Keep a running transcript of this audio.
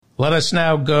Let us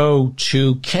now go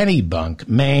to Kennebunk,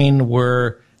 Maine,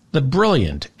 where the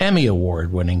brilliant Emmy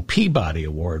Award-winning, Peabody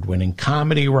Award-winning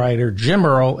comedy writer Jim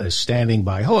Earl is standing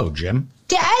by. Hello, Jim.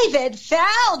 David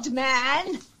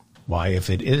Feldman. Why,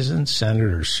 if it isn't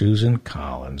Senator Susan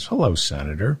Collins. Hello,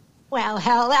 Senator. Well,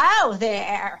 hello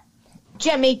there.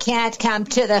 Jimmy can't come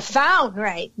to the phone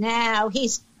right now.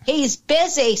 He's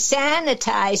busy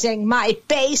sanitizing my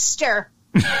baster.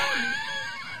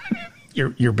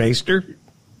 Your baster?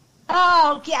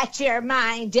 Oh, get your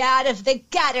mind out of the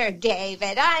gutter,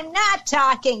 David. I'm not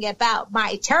talking about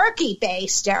my turkey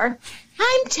baster.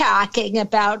 I'm talking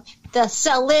about the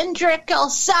cylindrical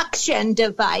suction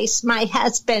device my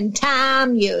husband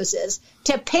Tom uses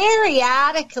to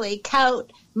periodically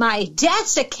coat my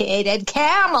desiccated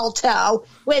camel toe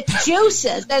with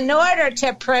juices in order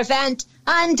to prevent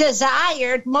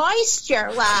undesired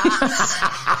moisture loss.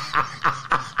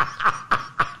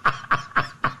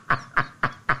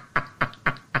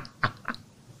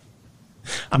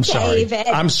 I'm sorry. David,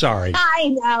 I'm sorry.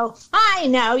 I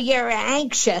know you're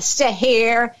anxious to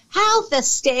hear how the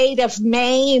state of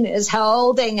Maine is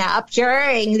holding up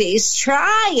during these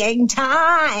trying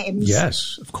times.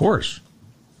 Yes, of course.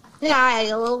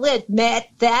 I'll admit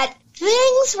that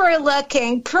things were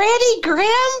looking pretty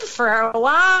grim for a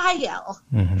while.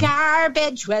 Mm-hmm.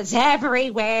 Garbage was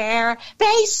everywhere.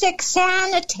 Basic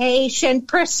sanitation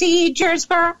procedures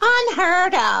were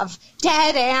unheard of.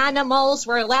 Dead animals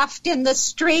were left in the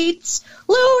streets.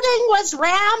 Looting was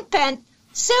rampant.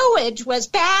 Sewage was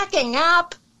backing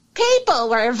up. People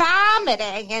were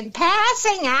vomiting and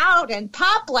passing out in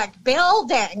public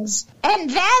buildings. And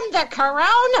then the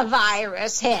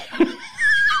coronavirus hit.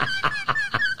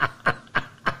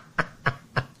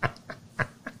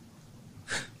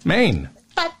 Maine.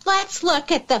 But let's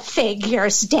look at the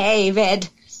figures, David.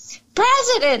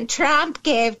 President Trump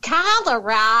gave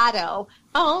Colorado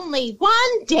only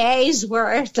 1 day's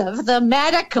worth of the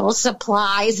medical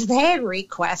supplies they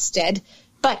requested,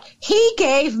 but he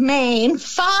gave Maine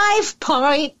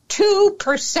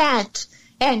 5.2%.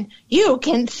 And you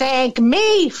can thank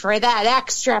me for that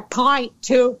extra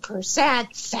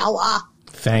 0.2%, fella.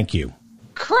 Thank you.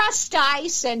 Crushed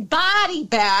ice and body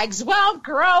bags won't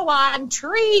grow on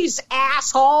trees,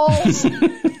 assholes.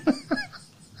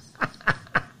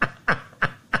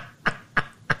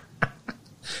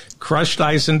 Crushed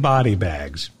ice and body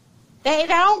bags. They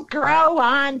don't grow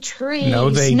on trees.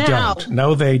 No, they don't.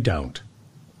 No, they don't.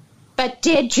 But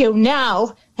did you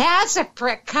know, as a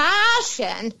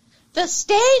precaution, the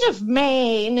state of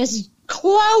Maine is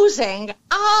closing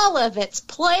all of its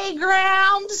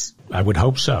playgrounds? I would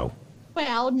hope so.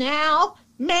 Well, now,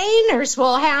 Mainers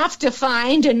will have to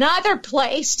find another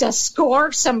place to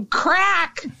score some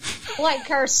crack,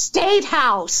 like our state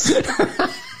house.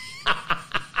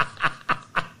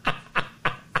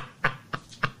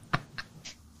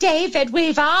 David,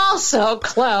 we've also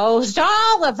closed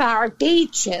all of our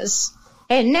beaches,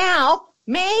 and now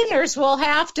Mainers will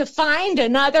have to find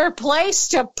another place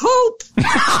to poop,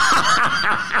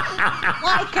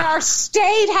 like our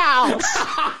state house.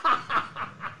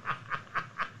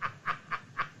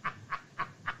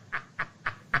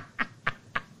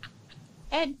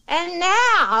 And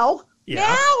now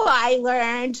I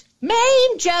learned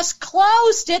Maine just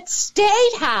closed its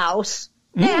state house.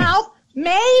 Now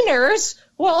Mainers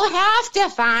will have to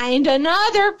find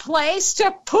another place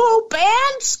to poop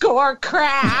and score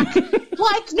crack,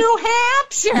 like New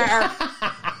Hampshire.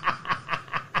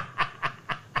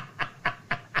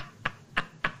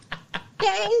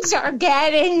 Things are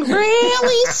getting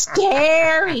really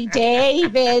scary,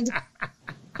 David.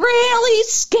 Really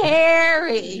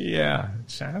scary. Yeah,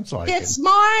 it sounds like This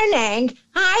morning,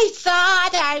 I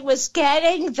thought I was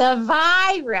getting the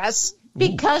virus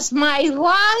because my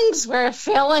lungs were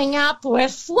filling up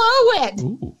with fluid.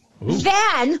 Ooh.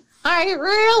 Then I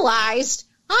realized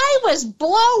I was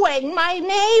blowing my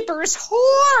neighbor's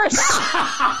horse.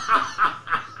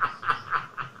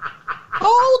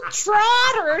 Old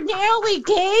Trotter nearly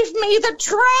gave me the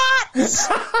trots.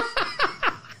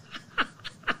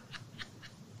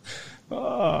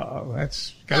 Oh,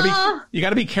 that's you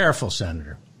gotta be careful,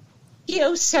 Senator.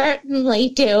 You certainly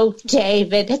do,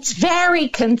 David. It's very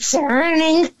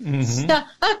concerning. Mm-hmm.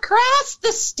 Across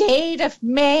the state of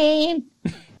Maine,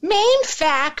 Maine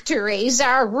factories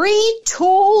are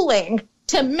retooling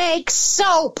to make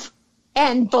soap.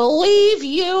 And believe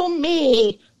you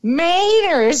me,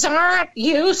 Mainers aren't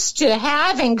used to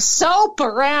having soap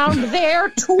around their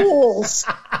tools.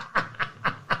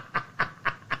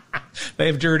 They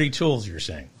have dirty tools, you're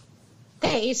saying?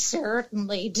 They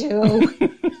certainly do.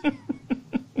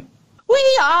 We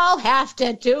We all have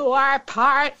to do our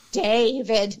part,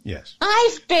 David. Yes.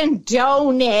 I've been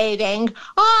donating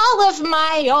all of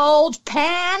my old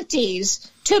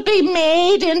panties to be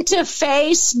made into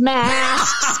face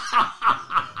masks.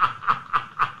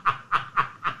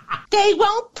 They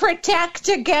won't protect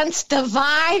against the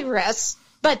virus,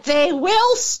 but they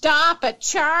will stop a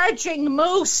charging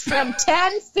moose from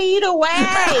 10 feet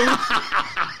away.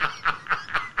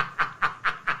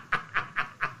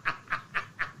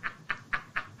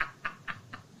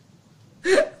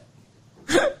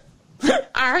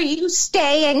 Are you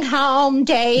staying home,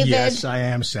 David? Yes, I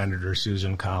am, Senator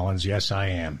Susan Collins. Yes, I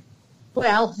am.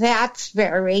 Well, that's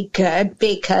very good,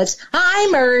 because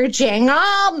I'm urging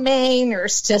all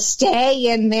Mainers to stay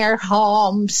in their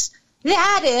homes.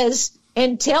 That is,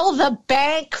 until the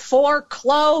bank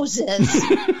forecloses.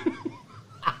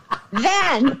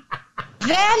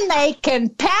 Then they can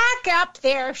pack up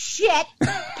their shit, put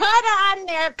on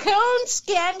their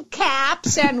coonskin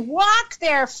caps, and walk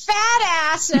their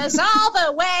fat asses all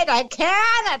the way to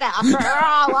Canada for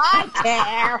all I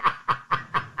care.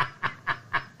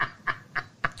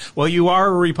 Well, you are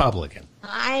a Republican.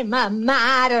 I'm a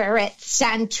moderate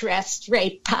centrist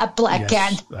Republican.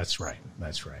 Yes, that's right.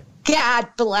 That's right. God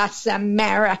bless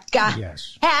America.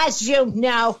 Yes. As you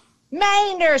know,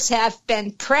 Mainers have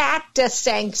been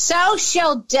practicing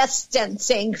social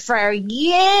distancing for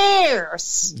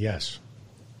years. Yes.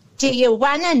 Do you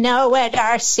want to know what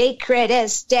our secret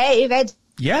is, David?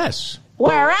 Yes.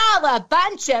 We're all a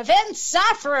bunch of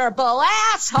insufferable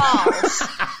assholes.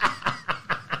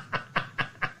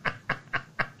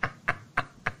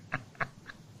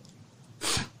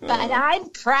 But I'm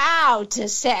proud to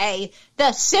say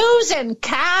the Susan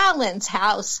Collins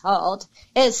household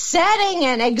is setting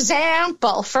an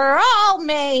example for all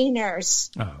Mainers.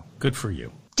 Oh, good for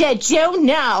you. Did you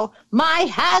know my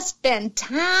husband,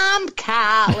 Tom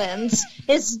Collins,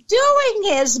 is doing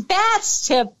his best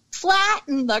to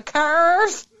flatten the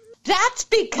curve? That's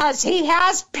because he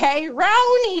has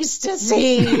Peyronie's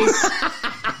disease.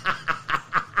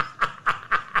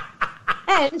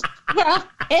 And, well,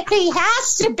 if he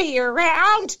has to be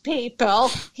around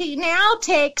people, he now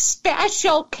takes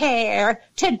special care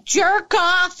to jerk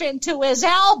off into his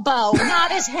elbow,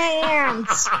 not his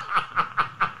hands.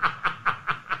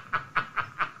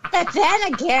 But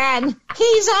then again,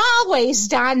 he's always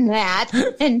done that,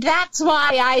 and that's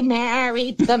why I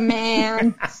married the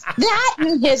man. That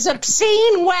and his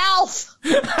obscene wealth.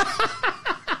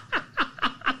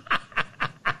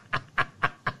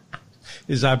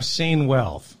 His obscene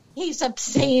wealth. He's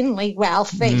obscenely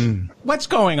wealthy. What's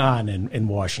going on in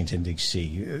Washington,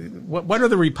 D.C.? What are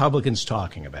the Republicans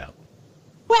talking about?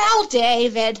 Well,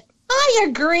 David, I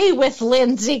agree with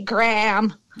Lindsey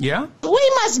Graham. Yeah?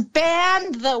 We must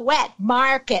ban the wet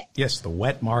market. Yes, the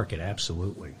wet market,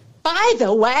 absolutely. By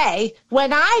the way,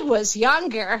 when I was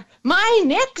younger, my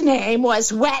nickname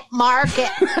was Wet Market.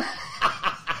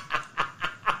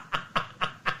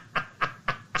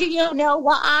 Do you know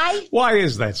why? Why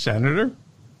is that, Senator?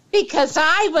 Because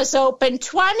I was open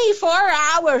 24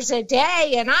 hours a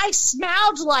day and I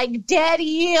smelled like dead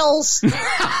eels.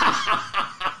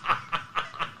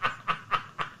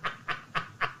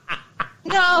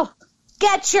 No,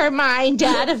 get your mind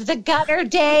out of the gutter,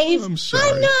 Dave. I'm sorry.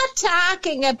 I'm not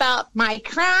talking about my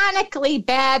chronically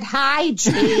bad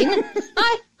hygiene.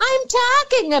 I'm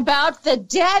talking about the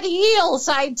dead eels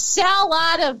I'd sell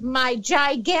out of my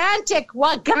gigantic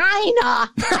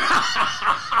vagina.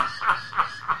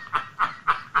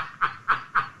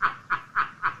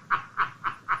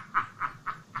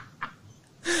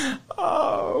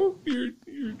 Oh, your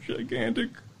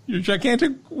gigantic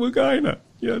vagina.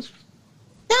 Yes.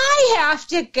 I have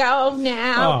to go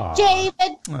now. Aw.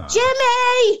 David, Aw.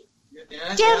 Jimmy,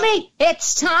 Yeah. Jimmy,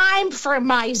 it's time for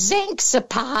my zinc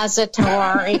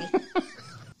suppository.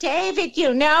 David,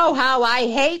 you know how I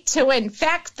hate to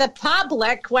infect the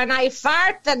public when I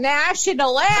fart the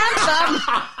national anthem.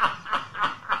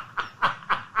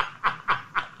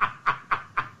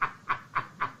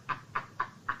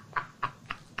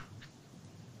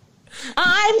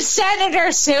 I'm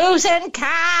Senator Susan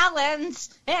Collins,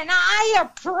 and I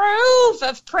approve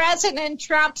of President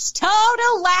Trump's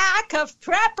total lack of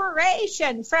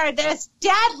preparation for this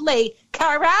deadly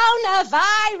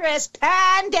coronavirus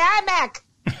pandemic.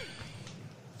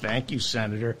 Thank you,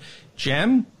 Senator.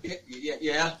 Jim?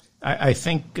 Yeah. I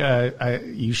think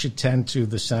you should tend to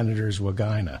the senator's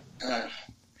vagina.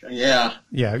 Yeah.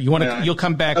 Yeah, you'll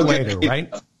come back Okay. later,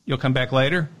 right? You'll come back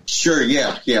later? Sure.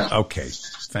 Yeah. Okay,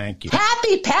 thank you.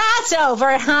 Happy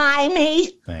Passover, Jaime.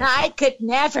 Thank I could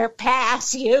never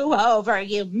pass you over,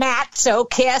 you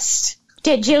masochist.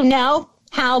 Did you know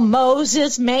how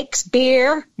Moses makes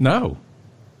beer? No.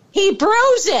 He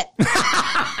brews it.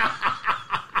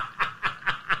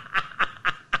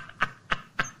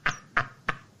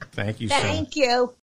 Thank you so much. Thank you.